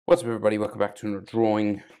What's up everybody, welcome back to another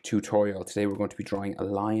drawing tutorial. Today we're going to be drawing a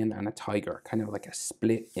lion and a tiger, kind of like a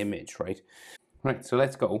split image, right? Right, so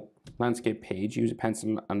let's go. Landscape page, use a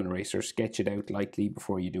pencil and an eraser, sketch it out lightly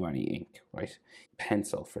before you do any ink, right?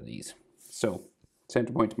 Pencil for these. So,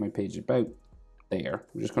 center point of my page is about there.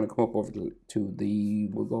 We're just going to come up over to the,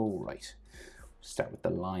 we'll go right. Start with the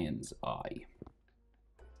lion's eye.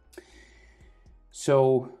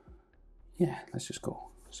 So, yeah, let's just go.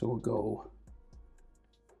 So we'll go,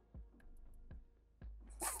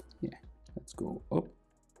 let's go up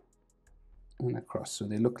and across. So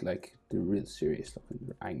they look like they're real serious looking,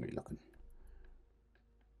 they're angry looking.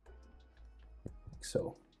 Like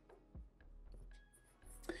so.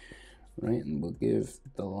 Right, and we'll give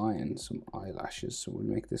the lion some eyelashes. So we'll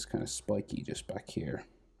make this kind of spiky just back here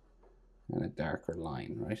and a darker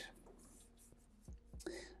line, right?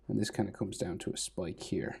 And this kind of comes down to a spike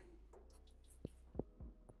here.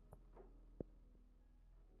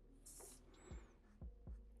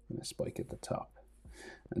 And a spike at the top.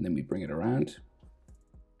 And then we bring it around.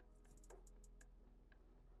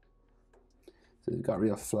 So they've got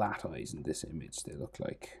real flat eyes in this image. They look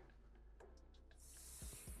like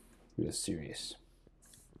real serious.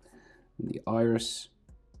 And the iris,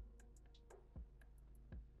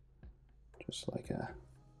 just like a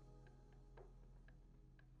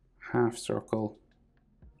half circle,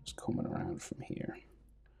 just coming around from here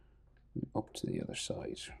and up to the other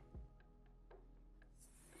side.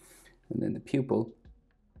 And then the pupil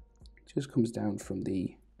just comes down from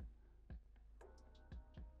the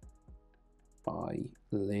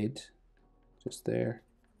eyelid, just there,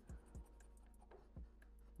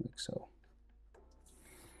 like so.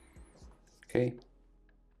 Okay.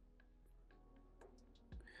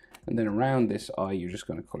 And then around this eye, you're just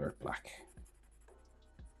going to color it black.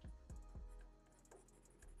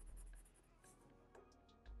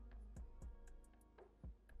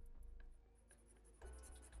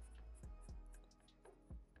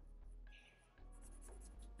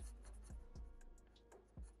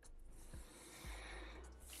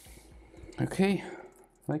 Okay,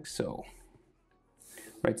 like so.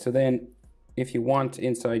 Right, so then if you want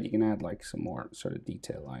inside, you can add like some more sort of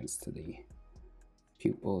detail lines to the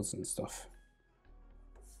pupils and stuff,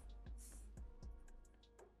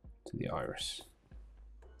 to the iris.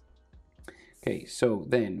 Okay, so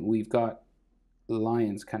then we've got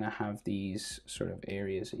lions kind of have these sort of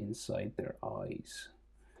areas inside their eyes.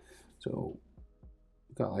 So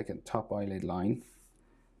we've got like a top eyelid line,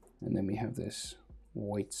 and then we have this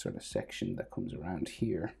white sort of section that comes around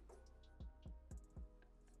here.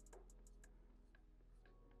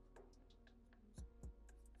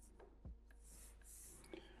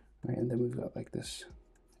 Right, and then we've got like this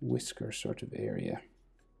whisker sort of area.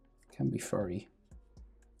 Can be furry,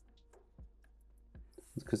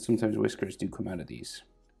 because sometimes whiskers do come out of these.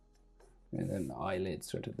 And then the eyelid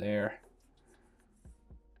sort of there.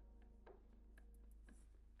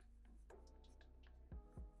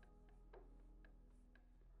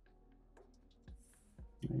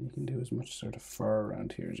 And you can do as much sort of fur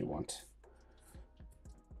around here as you want.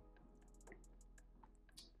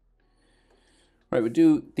 Right, we'll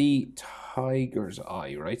do the tiger's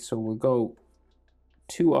eye, right? So we'll go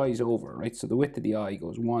 2 eyes over, right? So the width of the eye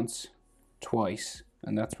goes once, twice,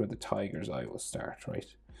 and that's where the tiger's eye will start, right?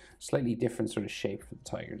 Slightly different sort of shape for the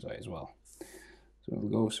tiger's eye as well. So it'll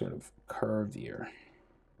go sort of curvier,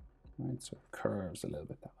 right? So it curves a little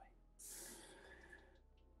bit that way.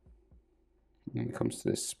 And it comes to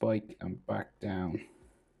this spike and back down,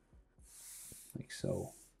 like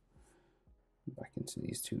so. Back into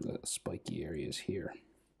these 2 little spiky areas here.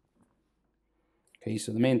 Okay,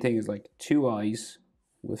 so the main thing is like 2 eyes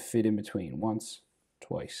will fit in between once,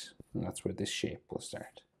 twice, and that's where this shape will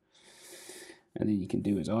start. And then you can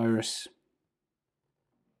do his iris,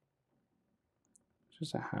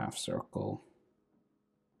 just a half circle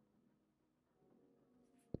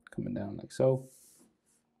coming down like so.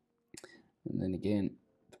 And then again,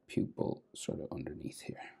 the pupil sort of underneath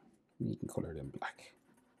here. And you can color it in black.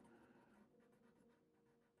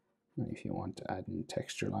 And if you want to add in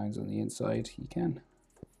texture lines on the inside, you can.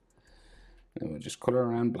 And we'll just color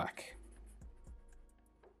around black.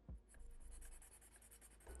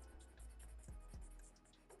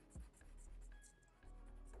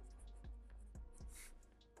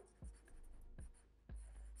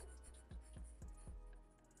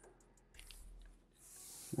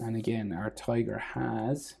 And again, our tiger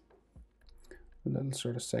has a little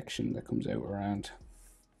sort of section that comes out around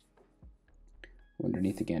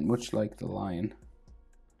underneath again, much like the lion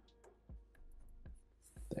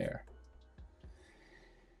there.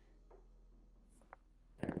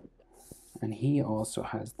 And he also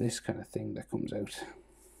has this kind of thing that comes out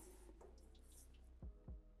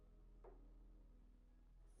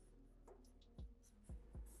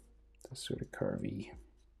this sort of curvy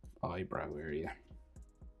eyebrow area.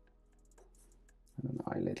 And an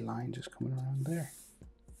eyelid line just coming around there.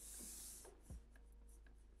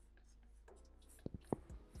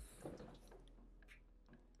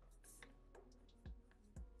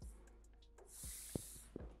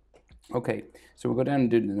 Okay, so we'll go down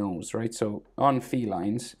and do the nose, right? So on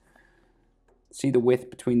felines, see the width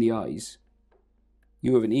between the eyes?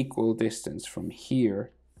 You have an equal distance from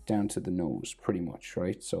here down to the nose, pretty much,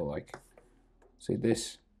 right? So like, say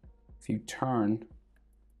this, if you turn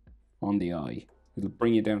on the eye, it'll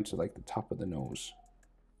bring you down to like the top of the nose.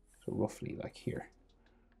 So roughly like here.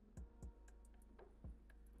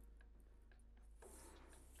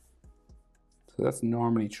 So that's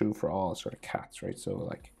normally true for all sort of cats, right? So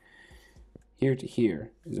like here to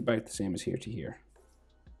here is about the same as here to here.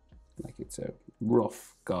 Like it's a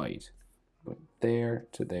rough guide, but there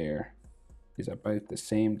to there is about the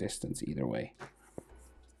same distance either way.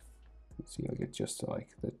 So you'll get just to like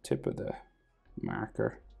the tip of the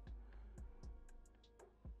marker.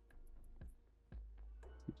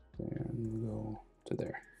 And go to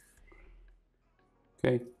there.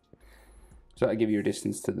 Okay, so that'll give you your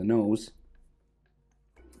distance to the nose.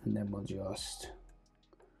 And then we'll just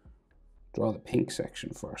draw the pink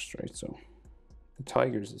section first, right? So the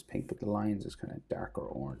tiger's is pink, but the lion's is kind of darker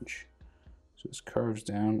orange. So this curves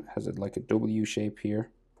down, has it like a W shape here.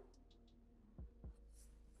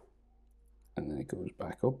 And then it goes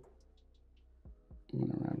back up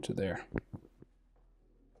and around to there.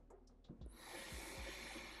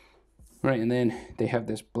 Right, and then they have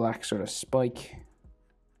this black sort of spike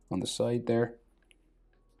on the side there.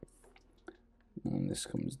 And this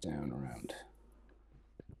comes down around.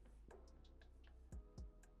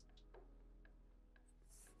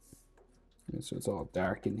 And so it's all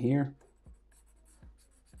dark in here.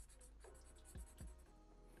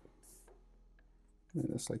 And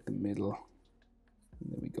that's like the middle.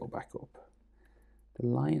 And then we go back up. The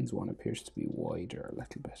lion's one appears to be wider a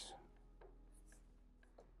little bit.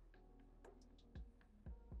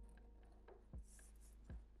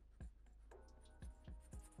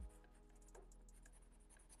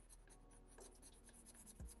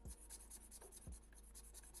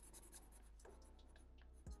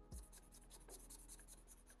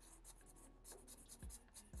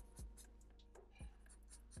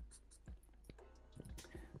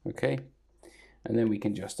 Okay, and then we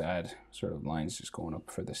can just add sort of lines just going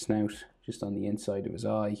up for the snout, just on the inside of his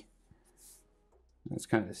eye. And it's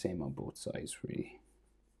kind of the same on both sides, really.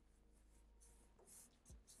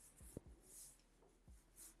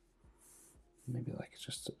 Maybe like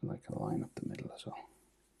just like a line up the middle as well.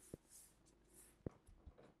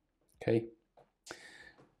 Okay,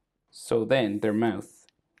 so then their mouth.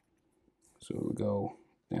 So we'll go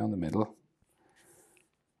down the middle.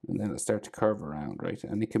 And then it'll start to curve around, right?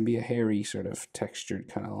 And it can be a hairy sort of textured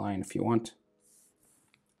kind of line if you want.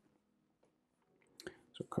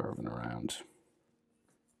 So curving around.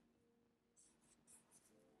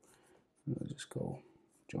 And we'll just go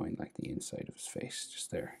join like the inside of his face, just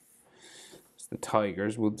there. So the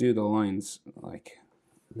tigers, we'll do the lines like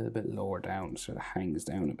a little bit lower down, so it hangs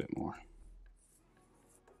down a bit more.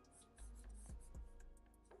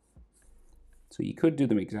 So you could do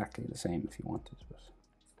them exactly the same if you wanted, but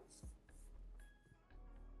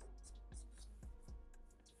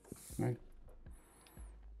right,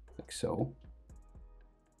 like so.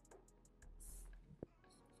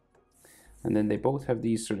 And then they both have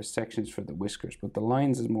these sort of sections for the whiskers, but the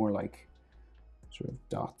lines is more like sort of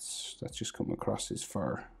dots that just come across his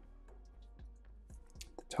fur.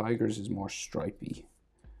 The tiger's is more stripy.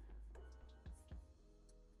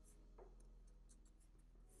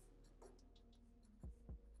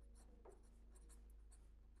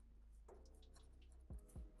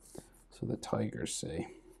 So the tigers, say,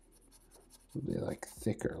 will be like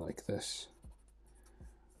thicker like this.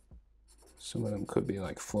 Some of them could be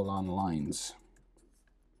like full-on lines.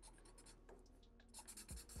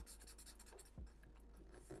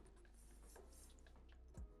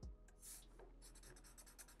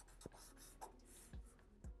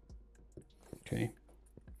 Okay.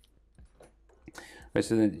 Right,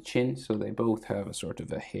 so then the chin, so they both have a sort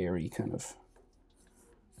of a hairy kind of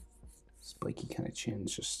spiky kind of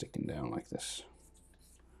chins just sticking down like this.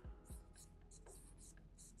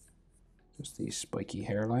 Just these spiky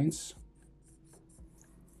hairlines.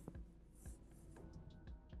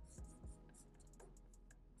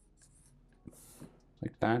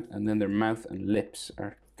 Like that, and then their mouth and lips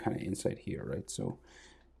are kind of inside here, right? So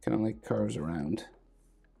kind of like curves around.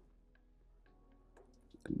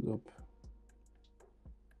 Comes up,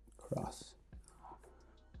 across,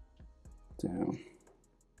 down,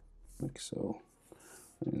 like so.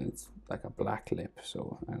 And it's like a black lip,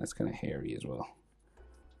 so, and it's kind of hairy as well.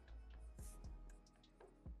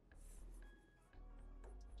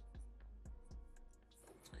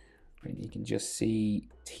 And you can just see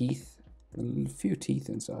teeth, a few teeth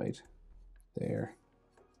inside there.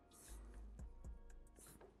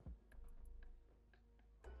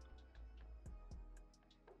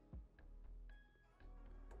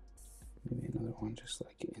 Maybe another one just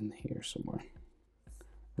like in here somewhere.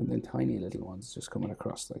 And then tiny little ones just coming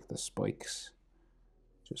across like the spikes,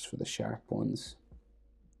 just for the sharp ones.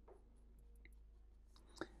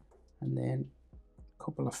 And then a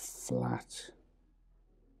couple of flat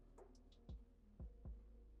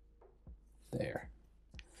there.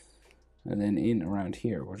 And then in around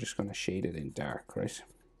here, we're just going to shade it in dark, right?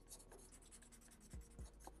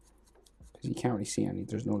 Because you can't really see any,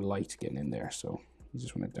 there's no light getting in there, so you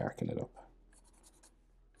just want to darken it up.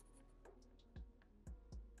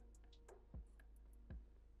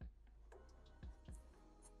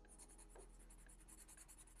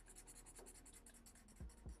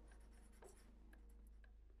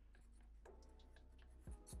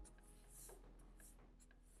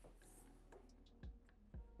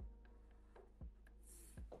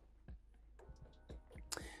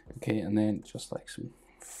 Okay, and then just like some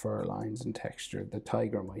fur lines and texture. The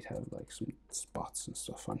tiger might have like some spots and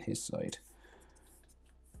stuff on his side.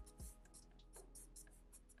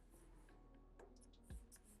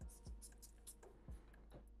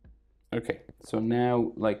 Okay, so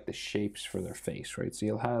now like the shapes for their face, right? So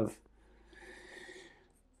you'll have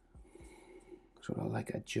sort of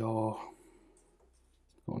like a jaw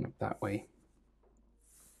going up that way,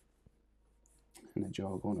 and a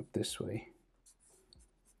jaw going up this way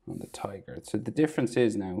on the tiger. So the difference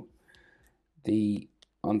is now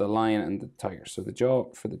on the lion and the tiger. So the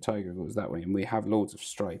jaw for the tiger goes that way, and we have loads of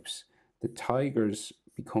stripes. The tiger's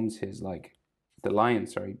becomes his like, the lion,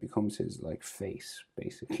 sorry, becomes his like face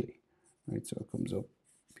basically, right? So it comes up,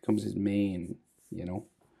 becomes his mane, you know.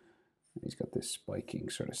 And he's got this spiking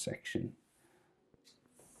sort of section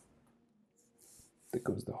that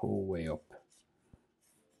goes the whole way up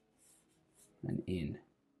and in.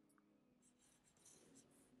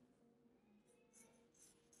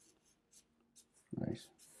 Right,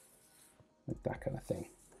 like that kind of thing.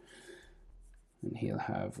 And he'll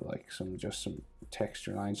have like some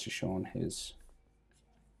texture lines to show on his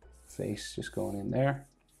face, just going in there,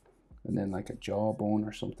 and then like a jawbone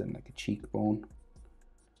or something, like a cheekbone.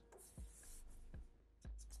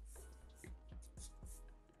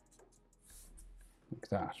 Like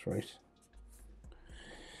that, right?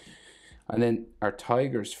 And then our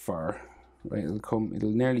tiger's fur, right,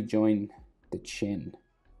 it'll nearly join the chin,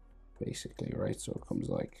 basically, right? So it comes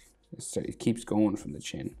like, it keeps going from the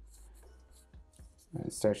chin, and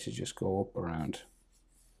it starts to just go up around.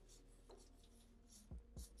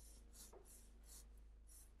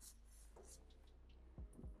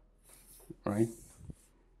 Right?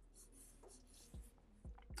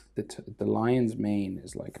 The lion's mane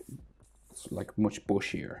is like, it's like much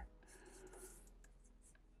bushier.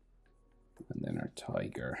 And then our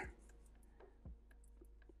tiger.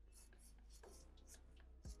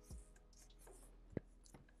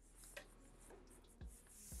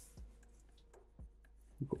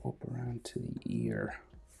 Go up around to the ear.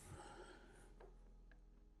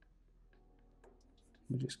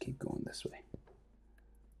 We'll just keep going this way.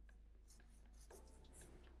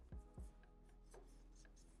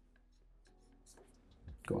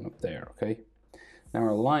 Going up there, okay? Now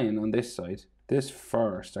our lion on this side, this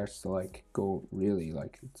fur starts to like go really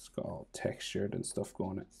like, it's got all textured and stuff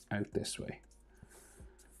going out this way.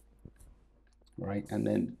 Right, and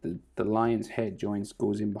then the lion's head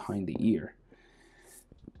goes in behind the ear.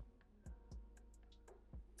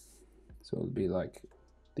 So it'll be like,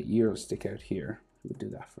 the ear will stick out here. We'll do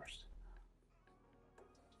that first.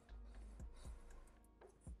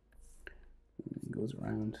 And then it goes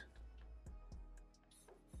around.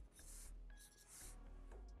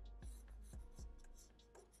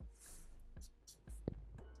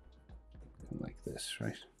 Like this,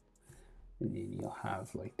 right? And then you'll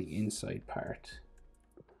have like the inside part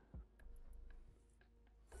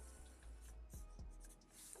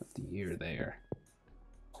of the ear there.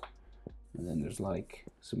 And then there's like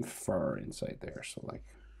some fur inside there. So like,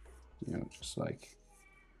 you know, just like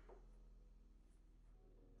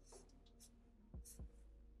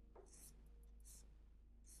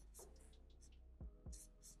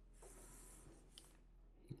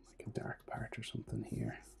a dark part or something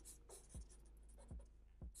here.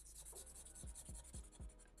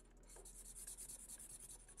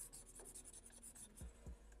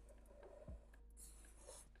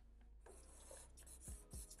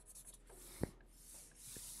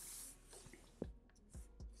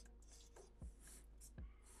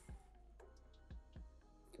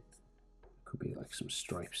 like some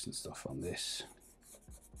stripes and stuff on this.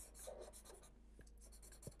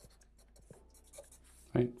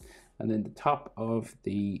 Right, and then the top of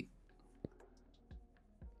the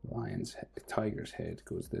tiger's head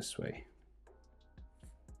goes this way.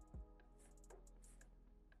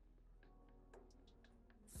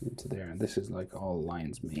 Into there, and this is like all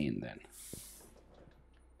lion's mane then.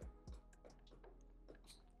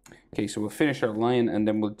 Okay, so we'll finish our lion and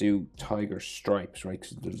then we'll do tiger stripes, right?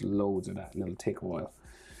 Because there's loads of that and it'll take a while.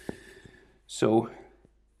 So,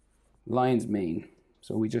 lion's mane.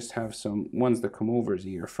 So we just have some ones that come over his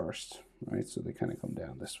ear first, right? So they kind of come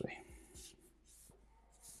down this way.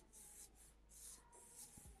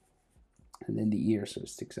 And then the ear sort of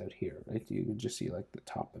sticks out here, right? You can just see like the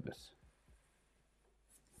top of it.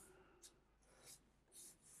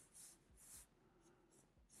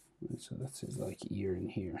 And so that's his like ear in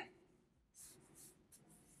here.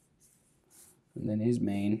 And then his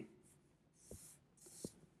mane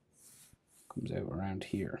comes out around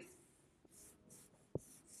here.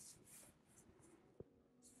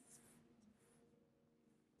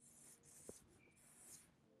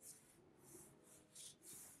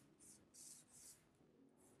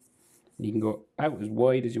 You can go out as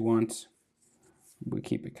wide as you want. We'll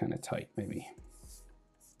keep it kind of tight, maybe.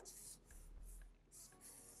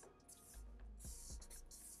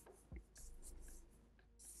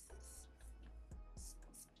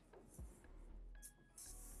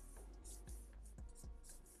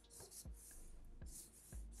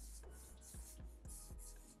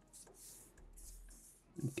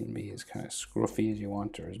 It can be as kind of scruffy as you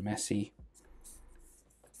want or as messy.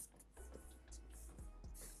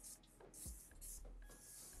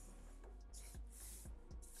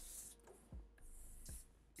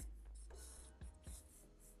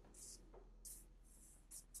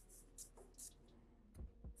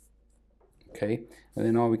 Okay, and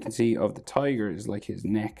then all we can see of the tiger is like his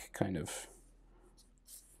neck kind of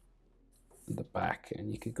in the back,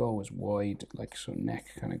 and you could go as wide, like so neck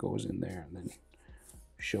kind of goes in there, and then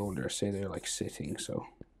shoulder, say they're like sitting, so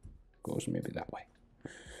goes maybe that way.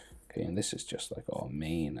 Okay, and this is just like all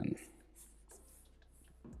mane and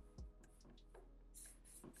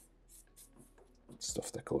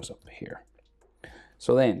stuff that goes up here.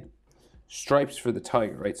 So then, stripes for the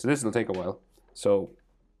tiger, right? So this will take a while. So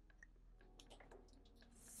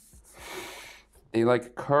they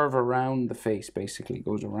like curve around the face, basically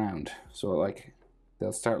goes around. So like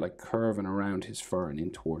they'll start like curving around his fur and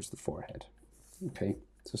in towards the forehead. Okay,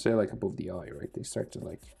 so say like above the eye, right? They start to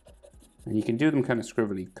like, and you can do them kind of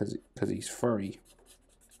scribbly because he's furry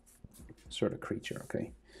sort of creature.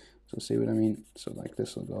 Okay, so see what I mean? So like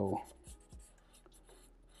this will go,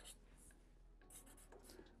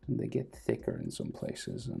 and they get thicker in some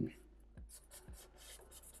places, and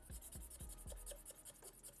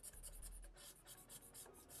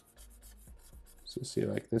so see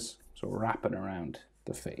like this, so wrapping around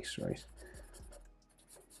the face, right?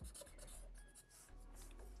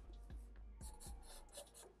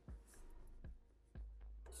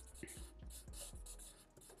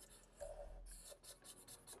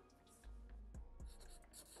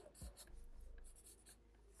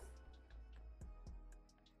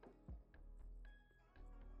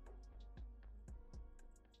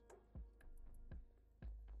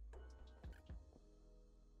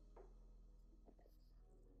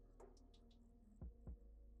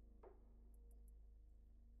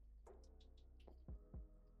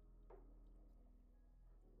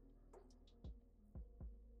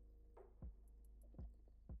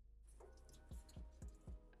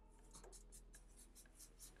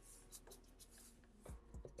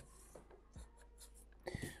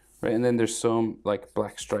 Right, and then there's some like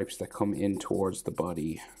black stripes that come in towards the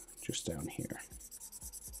body, just down here.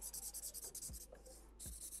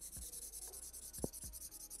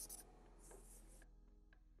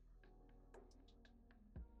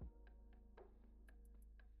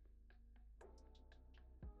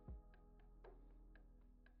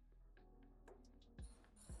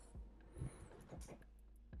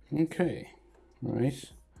 Okay, right.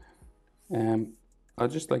 I'll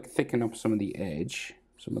just like thicken up some of the edge,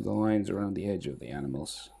 some of the lines around the edge of the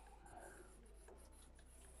animals.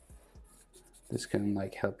 This can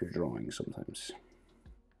like help your drawing sometimes.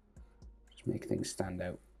 Just make things stand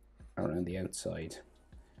out around the outside.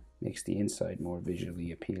 Makes the inside more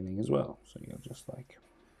visually appealing as well. So you'll just like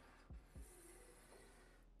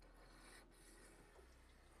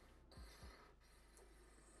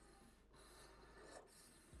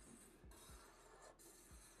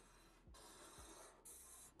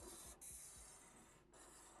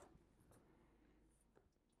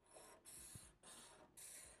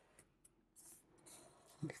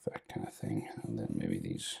like that kind of thing, and then maybe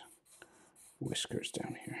these whiskers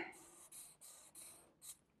down here.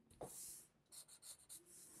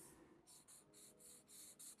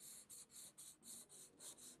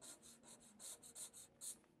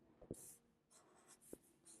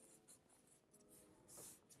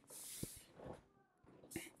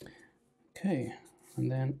 Okay,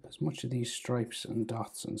 and then as much of these stripes and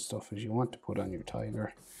dots and stuff as you want to put on your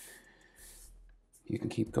tiger, you can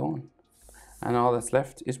keep going. And all that's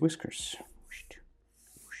left is whiskers.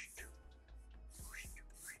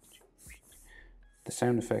 The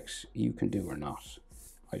sound effects you can do or not.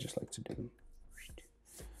 I just like to do them.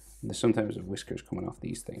 And there's sometimes whiskers coming off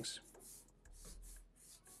these things.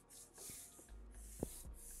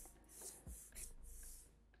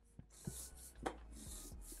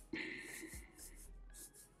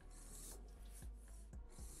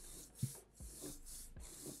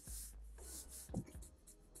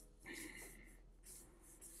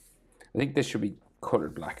 I think this should be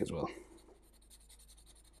colored black as well.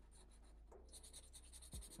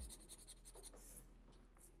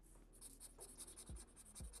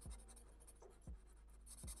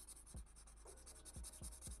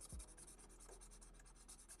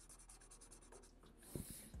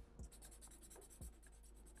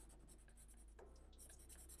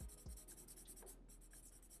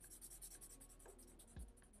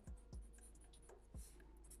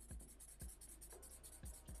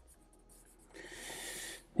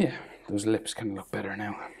 Yeah, those lips kind of look better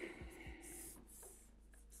now.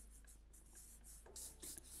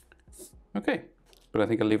 Okay, but I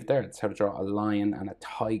think I'll leave it there. That's how to draw a lion and a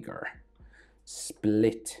tiger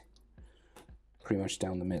split pretty much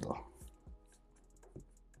down the middle.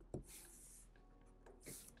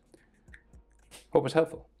 Hope it's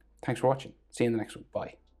helpful. Thanks for watching. See you in the next one.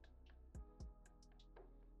 Bye.